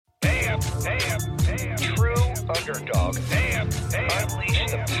True underdog.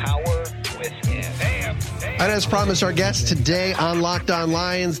 Unleash the power within. And as promised, our guest today on Locked On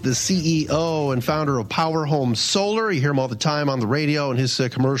Lions, the CEO and founder of Power Home Solar. You hear him all the time on the radio and his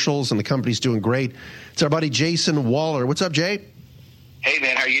commercials, and the company's doing great. It's our buddy Jason Waller. What's up, Jay? Hey,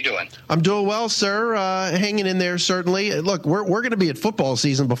 man, how you doing? I'm doing well, sir. Hanging in there, certainly. Look, we're going to be at football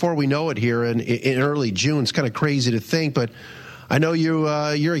season before we know it here in early June. It's kind of crazy to think, but I know you're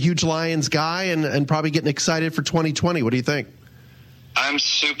a huge Lions guy and probably getting excited for 2020. What do you think? I'm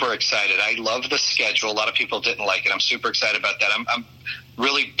super excited. I love the schedule. A lot of people didn't like it. I'm super excited about that. I'm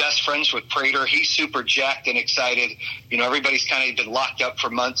really best friends with Prater. He's super jacked and excited. You know, everybody's kind of been locked up for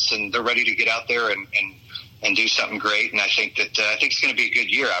months, and they're ready to get out there and do something great. And I think it's going to be a good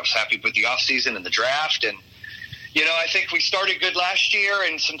year. I was happy with the offseason and the draft. And, you know, I think we started good last year,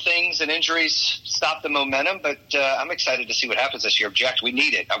 and some things and injuries stopped the momentum. But I'm excited to see what happens this year. Jack, we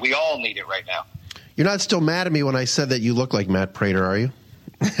need it. We all need it right now. You're not still mad at me when I said that you look like Matt Prater, are you?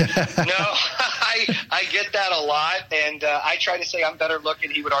 No, I get that a lot, and I try to say I'm better looking.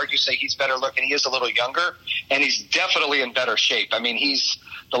 He would argue, say he's better looking. He is a little younger, and he's definitely in better shape. I mean,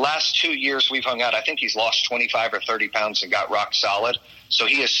 the last 2 years we've hung out, I think he's lost 25 or 30 pounds and got rock solid. So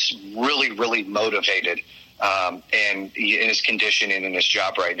he is really, really motivated and in his conditioning and his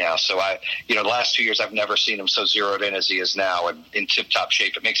job right now. So the last 2 years I've never seen him so zeroed in as he is now and in tip-top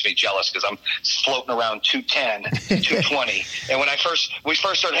shape. It makes me jealous because I'm floating around 210, 220. And when we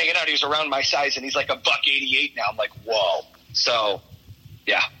first started hanging out, he was around my size, and he's like $188 now. I'm like, whoa. So,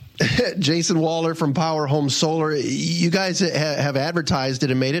 yeah. Jason Waller from Power Home Solar. You guys have advertised it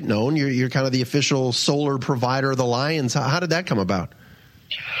and made it known. You're kind of the official solar provider of the Lions. How did that come about?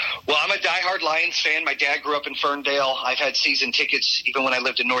 Well, I'm a diehard Lions fan. My dad grew up in Ferndale. I've had season tickets even when I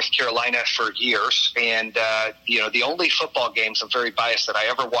lived in North Carolina for years. And, the only football games, I'm very biased, that I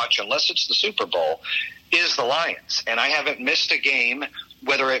ever watch, unless it's the Super Bowl, is the Lions. And I haven't missed a game,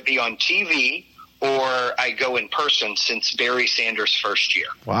 whether it be on TV or I go in person, since Barry Sanders' first year.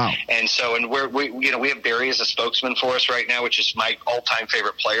 Wow. And so, we have Barry as a spokesman for us right now, which is my all-time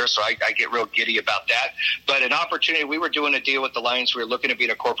favorite player, so I get real giddy about that. But an opportunity, we were doing a deal with the Lions. We were looking to be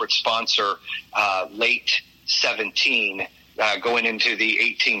a corporate sponsor late 17, going into the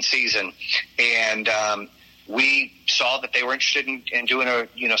 18 season. And we saw that they were interested in doing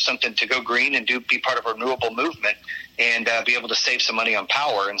something to go green and be part of a renewable movement and be able to save some money on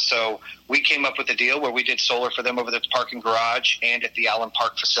power. And so we came up with a deal where we did solar for them over the parking garage and at the Allen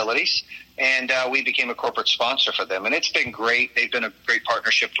Park facilities. And we became a corporate sponsor for them. And it's been great. They've been a great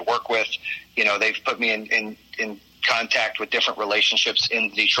partnership to work with. You know, they've put me in contact with different relationships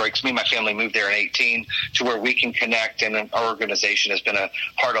in Detroit, because me and my family moved there in 18, to where we can connect, and our organization has been a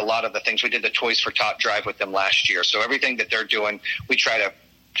part of a lot of the things. We did the Toys for Tot drive with them last year. So everything that they're doing, we try to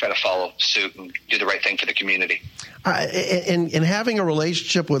follow suit and do the right thing for the community. And having a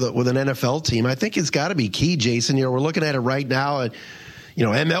relationship with an NFL team, I think it's got to be key, Jason. You know, we're looking at it right now.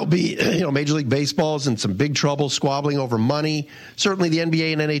 MLB, Major League Baseball is in some big trouble, squabbling over money. Certainly the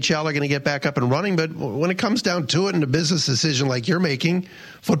NBA and NHL are going to get back up and running. But when it comes down to it, in a business decision like you're making,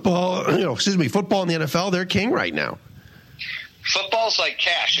 football in the NFL, they're king right now. Football's like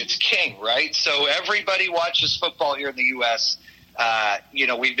cash. It's king, right? So everybody watches football here in the U.S.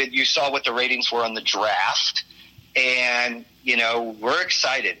 You saw what the ratings were on the draft. And, we're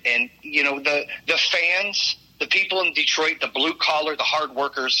excited. And, the fans, the people in Detroit, the blue collar, the hard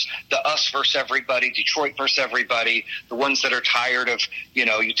workers, the us versus everybody, Detroit versus everybody, the ones that are tired of,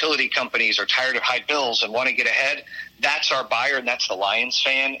 utility companies, are tired of high bills and want to get ahead. That's our buyer, and that's the Lions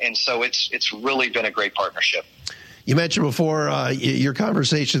fan. And so it's really been a great partnership. You mentioned before your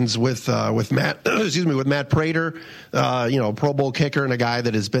conversations with Matt Prater, Pro Bowl kicker and a guy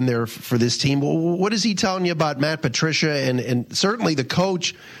that has been there for this team. What is he telling you about Matt Patricia? And certainly the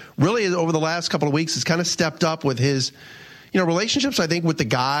coach really over the last couple of weeks has kind of stepped up with his, relationships, I think, with the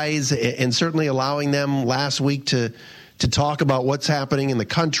guys, and certainly allowing them last week to talk about what's happening in the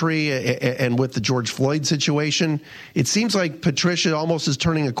country and with the George Floyd situation. It seems like Patricia almost is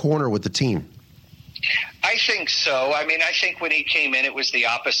turning a corner with the team. I think so. I mean, I think when he came in, it was the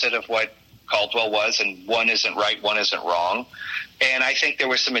opposite of what Caldwell was, and one isn't right, one isn't wrong. And I think there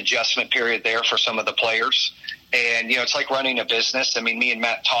was some adjustment period there for some of the players. And, it's like running a business. I mean, me and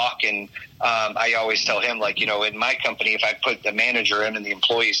Matt talk, and I always tell him, in my company, if I put the manager in and the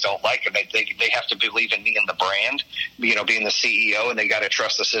employees don't like him, they have to believe in me and the brand, being the CEO, and they got to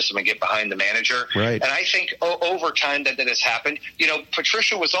trust the system and get behind the manager. Right. And I think over time that has happened.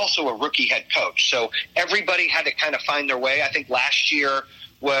 Patricia was also a rookie head coach, so everybody had to kind of find their way. I think last year,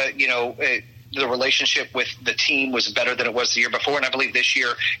 the relationship with the team was better than it was the year before, and I believe this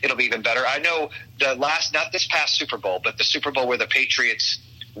year it'll be even better. I know not this past Super Bowl, but the Super Bowl where the Patriots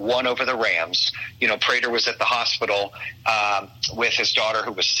won over the Rams. Prater was at the hospital with his daughter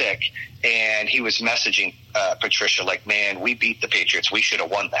who was sick, and he was messaging Patricia like, man, we beat the Patriots. We should have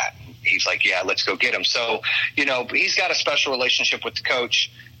won that. He's like, yeah, let's go get him. So, he's got a special relationship with the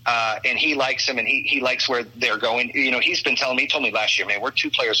coach. And he likes him, and he likes where they're going. He's been telling me, he told me last year, man, we're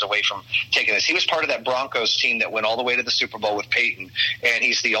 2 players away from taking this. He was part of that Broncos team that went all the way to the Super Bowl with Peyton, and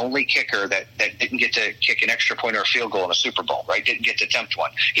he's the only kicker that didn't get to kick an extra point or a field goal in a Super Bowl, right? Didn't get to attempt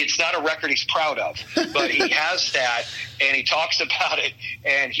one. It's not a record he's proud of, but he has that, and he talks about it,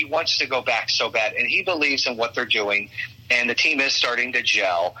 and he wants to go back so bad, and he believes in what they're doing. And the team is starting to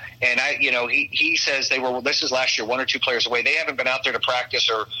gel. And he says this is last year, 1 or 2 players away. They haven't been out there to practice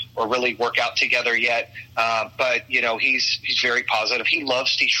or really work out together yet. But he's very positive. He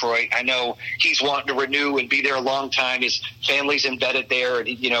loves Detroit. I know he's wanting to renew and be there a long time. His family's embedded there, and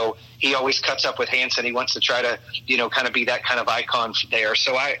he always cuts up with Hanson. He wants to try to kind of be that kind of icon there.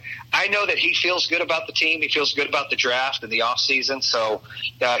 So I know that he feels good about the team. He feels good about the draft and the offseason. So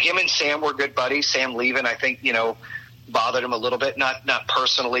him and Sam were good buddies. Sam leaving, I think, bothered him a little bit, not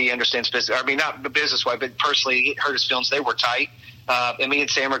personally. He understands business. I mean, not business-wise, but personally, it hurt his feelings. They were tight. And me and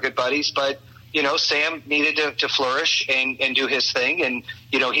Sam are good buddies, but Sam needed to flourish and do his thing. And,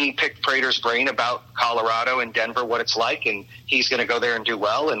 he picked Prater's brain about Colorado and Denver, what it's like, and he's going to go there and do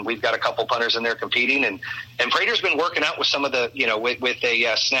well. And we've got a couple punters in there competing. And Prater's been working out with some of the, with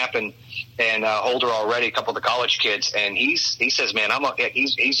a snap and holder already, a couple of the college kids. And he says, man,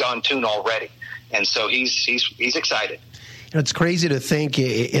 he's on tune already. And so he's excited. It's crazy to think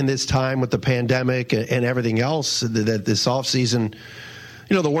in this time with the pandemic and everything else that this offseason,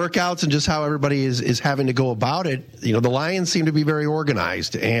 the workouts and just how everybody is having to go about it, the Lions seem to be very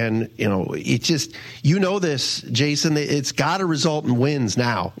organized. And, it's just, this, Jason, it's got to result in wins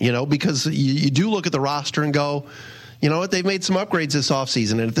now, because you do look at the roster and go, what, they've made some upgrades this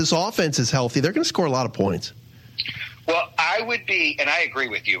offseason. And if this offense is healthy, they're going to score a lot of points. Well, I would be, and I agree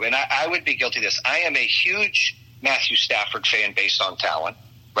with you, and I would be guilty of this. I am a huge Matthew Stafford fan based on talent,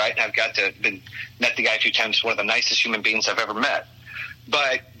 right? And I've met the guy a few times, one of the nicest human beings I've ever met.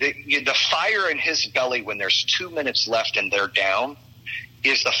 But the fire in his belly when there's 2 minutes left and they're down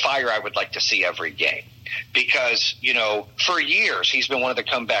is the fire I would like to see every game. Because, for years he's been one of the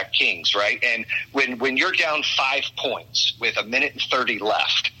comeback kings, right? And when you're down 5 points with 1:30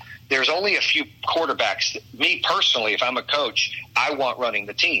 left, there's only a few quarterbacks. Me personally, if I'm a coach, I want running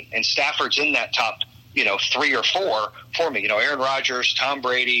the team. And Stafford's in that top, 3 or 4 for me. Aaron Rodgers, Tom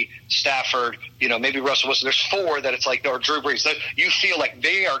Brady, Stafford, maybe Russell Wilson. There's 4 that it's like, or Drew Brees. You feel like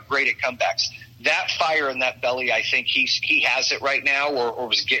they are great at comebacks. That fire in that belly, I think he has it right now, or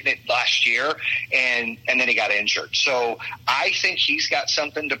was getting it last year, and then he got injured. So I think he's got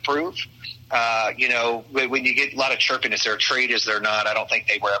something to prove. When you get a lot of chirping, is there a trade, is there not? I don't think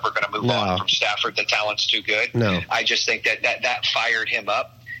they were ever going to move on from Stafford. The talent's too good. No. I just think that fired him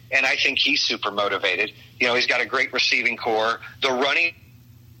up, and I think he's super motivated. He's got a great receiving core. The running,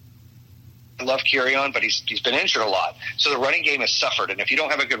 I love Kerryon, but he's been injured a lot. So the running game has suffered, and if you don't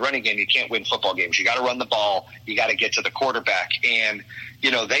have a good running game, you can't win football games. You got to run the ball. You got to get to the quarterback. And,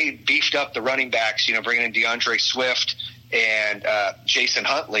 they beefed up the running backs, bringing in DeAndre Swift and Jason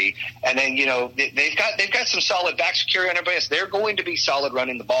Huntley, and then they've got some solid backs. Kerryon, everybody else, they're going to be solid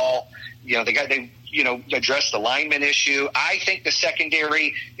running the ball. They address the lineman issue. I think the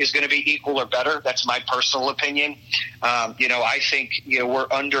secondary is going to be equal or better. That's my personal opinion. I think we're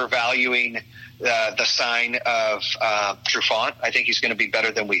undervaluing the sign of Trufant. I think he's going to be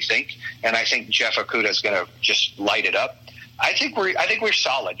better than we think, and I think Jeff Okudah is going to just light it up. I think we're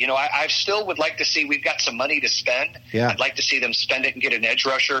solid. I still would like to see, we've got some money to spend. Yeah. I'd like to see them spend it and get an edge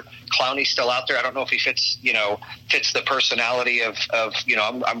rusher. Clowney's still out there. I don't know if he fits the personality of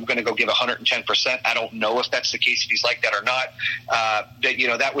I'm going to go give 110%. I don't know if that's the case, if he's like that or not.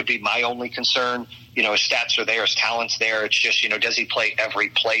 That would be my only concern. His stats are there, his talent's there. It's just, does he play every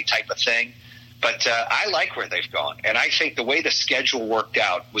play type of thing? But I like where they've gone, and I think the way the schedule worked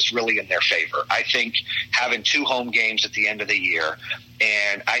out was really in their favor. I think having 2 home games at the end of the year,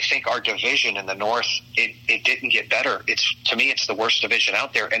 and I think our division in the North, it didn't get better. To me, it's the worst division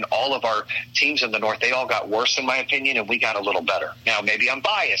out there, and all of our teams in the North, they all got worse, in my opinion, and we got a little better. Now, maybe I'm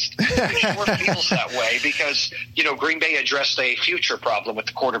biased. It sure feels that way because, Green Bay addressed a future problem with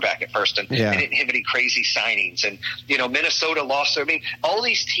the quarterback at first, and they didn't have any crazy signings, and, Minnesota lost. I mean, all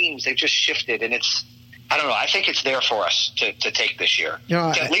these teams, they've just shifted, and I don't know. I think it's there for us to take this year,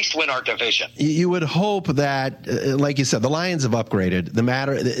 to at least win our division. You would hope that, like you said, the Lions have upgraded.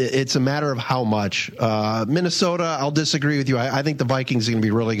 It's a matter of how much. Minnesota, I'll disagree with you. I think the Vikings are going to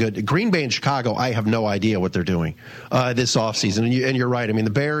be really good. Green Bay and Chicago, I have no idea what they're doing this offseason. And you're right. I mean,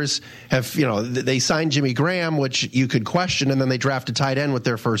 the Bears have, they signed Jimmy Graham, which you could question, and then they drafted tight end with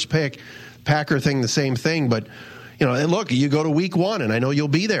their first pick. Packer thing, the same thing, but. And look, you go to week 1, and I know you'll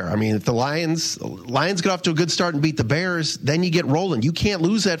be there. I mean, if the Lions get off to a good start and beat the Bears, then you get rolling. You can't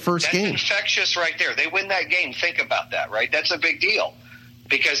lose that first game. That's infectious right there. They win that game. Think about that, right? That's a big deal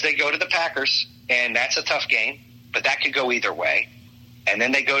because they go to the Packers, and that's a tough game, but that could go either way. And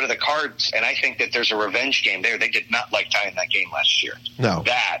then they go to the Cards, and I think that there's a revenge game there. They did not like tying that game last year. No.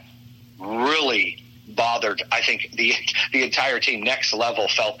 That really bothered, I think, the entire team. Next level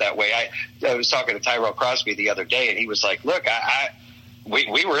felt that way. I was talking to Tyrell Crosby the other day, and he was like, look,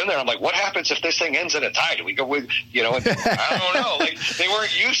 we were in there. I'm like, what happens if this thing ends in a tie? Do we go with, and I don't know. Like, they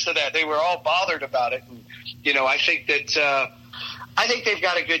weren't used to that. They were all bothered about it. And, I think that I think they've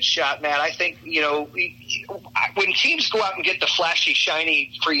got a good shot, Matt. I think, when teams go out and get the flashy,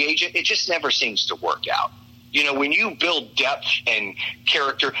 shiny free agent, it just never seems to work out. When you build depth and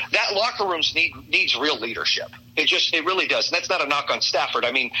character, that locker room needs real leadership. It really does. And that's not a knock on Stafford.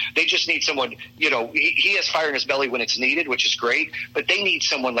 I mean, they just need someone, he has fire in his belly when it's needed, which is great, but they need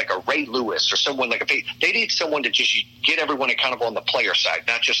someone like a Ray Lewis or someone like they need someone to just get everyone accountable on the player side,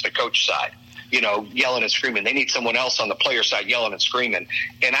 not just the coach side. Yelling and screaming. They need someone else on the player side yelling and screaming.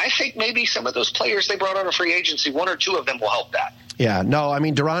 And I think maybe some of those players they brought on a free agency, 1 or 2 of them will help that. Yeah, no, I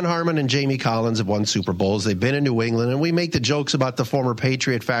mean, Duron Harmon and Jamie Collins have won Super Bowls. They've been in New England, and we make the jokes about the former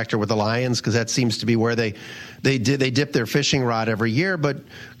Patriot factor with the Lions because that seems to be where they dip their fishing rod every year. But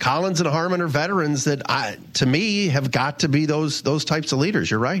Collins and Harmon are veterans that, to me, have got to be those types of leaders.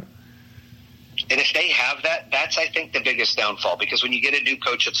 You're right. And if they have that, that's, I think, the biggest downfall because when you get a new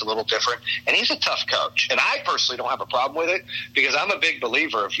coach, it's a little different. And he's a tough coach. And I personally don't have a problem with it because I'm a big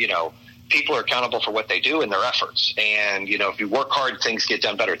believer of, people are accountable for what they do and their efforts. And, if you work hard, things get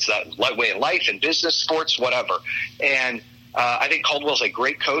done better. It's that way in life, in business, sports, whatever. And I think Caldwell's a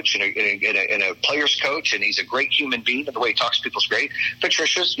great coach and a player's coach, and he's a great human being, and the way he talks to people is great.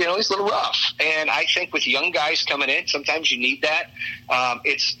 Patricia's, he's a little rough. And I think with young guys coming in, sometimes you need that. I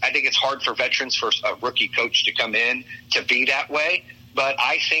think it's hard for veterans, for a rookie coach to come in to be that way. But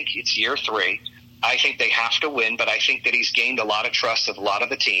I think it's year 3. I think they have to win, but I think that he's gained a lot of trust of a lot of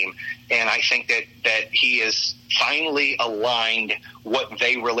the team, and I think that he has finally aligned what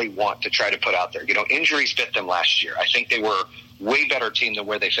they really want to try to put out there. Injuries bit them last year. I think they were way better team than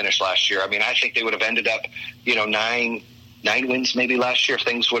where they finished last year. I mean, I think they would have ended up, 9 wins maybe last year if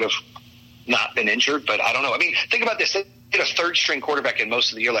things would have not been injured, but I don't know. I mean, think about this. They had a third-string quarterback in most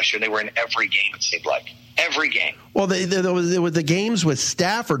of the year last year, and they were in every game, it seemed like. Every game. Well, there was the games with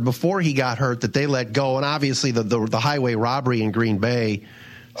Stafford before he got hurt that they let go, and obviously the highway robbery in Green Bay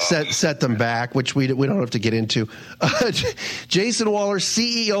set them back, which we don't have to get into. Jason Waller,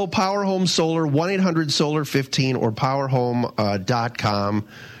 CEO, Power Home Solar, 1-800-SOLAR-15 or powerhome.com.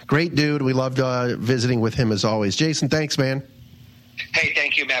 Great dude. We loved visiting with him as always. Jason, thanks, man. Hey,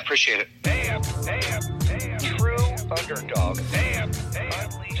 thank you, Matt. Appreciate it. Damn. True underdog. Damn.